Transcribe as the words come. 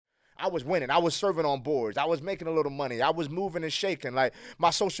I was winning. I was serving on boards. I was making a little money. I was moving and shaking. Like,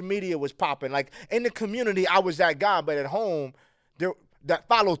 my social media was popping. Like, in the community, I was that guy, but at home, that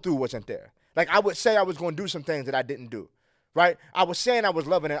follow-through wasn't there. Like, I would say I was going to do some things that I didn't do, right? I was saying I was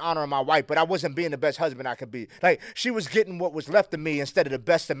loving and honoring my wife, but I wasn't being the best husband I could be. Like, she was getting what was left of me instead of the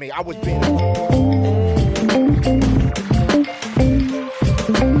best of me. I was being...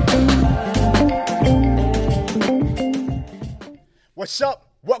 What's up?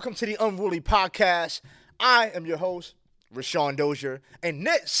 Welcome to the Unruly Podcast. I am your host, Rashawn Dozier, and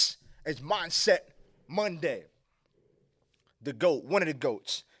this is Mindset Monday. The GOAT, one of the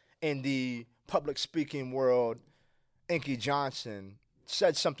GOATs in the public speaking world, Inky Johnson,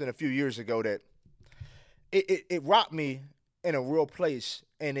 said something a few years ago that it rocked me in a real place,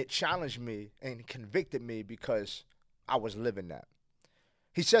 and it challenged me and convicted me because I was living that.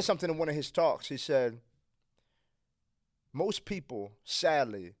 He said something in one of his talks. He said, most people,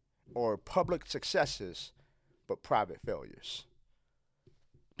 sadly, are public successes, but private failures.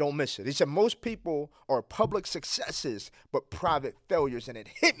 Don't miss it. He said most people are public successes, but private failures, and it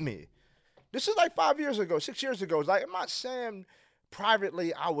hit me. This is like 5 years ago, 6 years ago. It's like, I'm not saying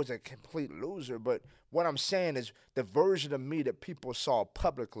privately I was a complete loser, but what I'm saying is the version of me that people saw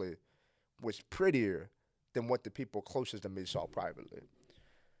publicly was prettier than what the people closest to me saw privately.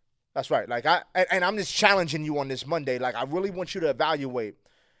 That's right. Like, I'm just challenging you on this Monday. Like, I really want you to evaluate,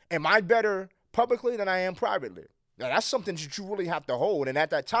 am I better publicly than I am privately? Now, that's something that you really have to hold. And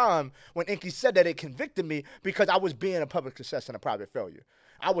at that time, when Inky said that, it convicted me because I was being a public success and a private failure.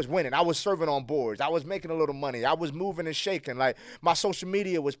 I was winning. I was serving on boards. I was making a little money. I was moving and shaking. Like, my social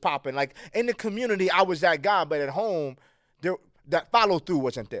media was popping. Like, in the community, I was that guy. But at home, that follow-through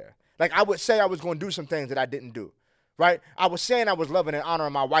wasn't there. Like, I would say I was going to do some things that I didn't do. Right? I was saying I was loving and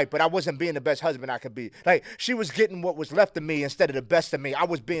honoring my wife, but I wasn't being the best husband I could be. Like, she was getting what was left of me instead of the best of me. I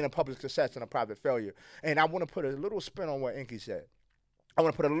was being a public success and a private failure. And I want to put a little spin on what Inky said. I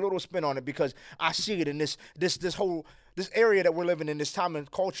want to put a little spin on it because I see it in this area that we're living in, this time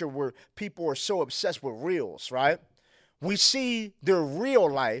and culture where people are so obsessed with reels, right? We see their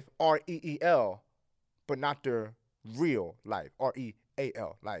real life, R-E-E-L, but not their real life,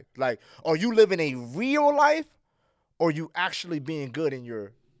 R-E-A-L, life. Like, are you living a real life? Or you actually being good in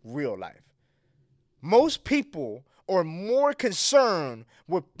your real life? Most people are more concerned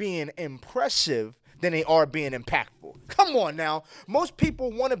with being impressive than they are being impactful. Come on now. Most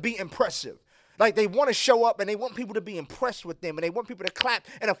people want to be impressive. Like, they want to show up and they want people to be impressed with them and they want people to clap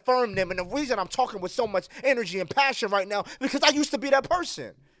and affirm them. And the reason I'm talking with so much energy and passion right now is because I used to be that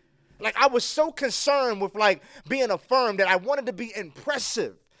person. Like, I was so concerned with, like, being affirmed that I wanted to be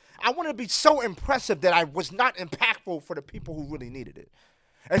impressive. I wanted to be so impressive that I was not impactful for the people who really needed it.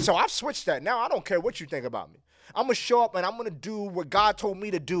 And so I've switched that. Now I don't care what you think about me. I'm going to show up and I'm going to do what God told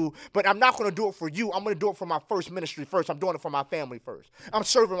me to do, but I'm not going to do it for you. I'm going to do it for my first ministry first. I'm doing it for my family first. I'm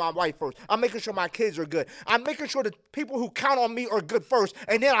serving my wife first. I'm making sure my kids are good. I'm making sure the people who count on me are good first,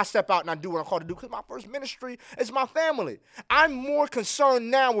 and then I step out and I do what I'm called to do because my first ministry is my family. I'm more concerned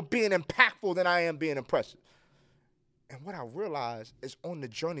now with being impactful than I am being impressive. And what I realized is on the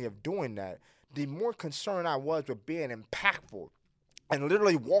journey of doing that, the more concerned I was with being impactful and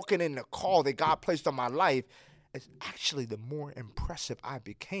literally walking in the call that God placed on my life, is actually the more impressive I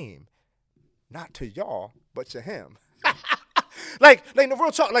became. Not to y'all, but to him. Like the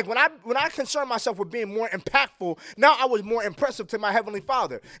real talk, like when I concerned myself with being more impactful, now I was more impressive to my Heavenly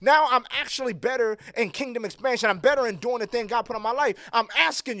Father. Now I'm actually better in kingdom expansion. I'm better in doing the thing God put on my life. I'm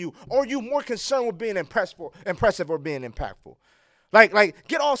asking you, are you more concerned with being impressive or being impactful? Like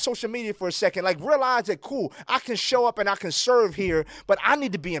get off social media for a second. Like, realize that, cool, I can show up and I can serve here, but I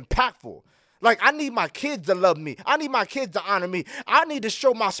need to be impactful. Like, I need my kids to love me. I need my kids to honor me. I need to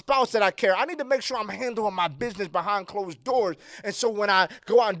show my spouse that I care. I need to make sure I'm handling my business behind closed doors. And so when I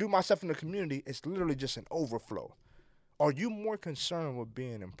go out and do my stuff in the community, it's literally just an overflow. Are you more concerned with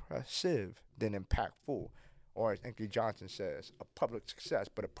being impressive than impactful? Or as Inky Johnson says, a public success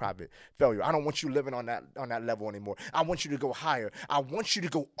but a private failure. I don't want you living on that level anymore. I want you to go higher. I want you to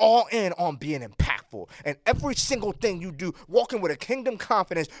go all in on being impactful. And every single thing you do, walking with a kingdom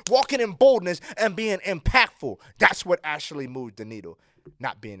confidence, walking in boldness, and being impactful, that's what actually moves the needle,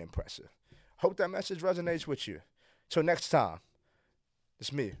 not being impressive. Hope that message resonates with you. Till next time,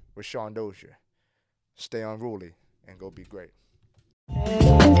 it's me, Rashawn Dozier. Stay unruly and go be great.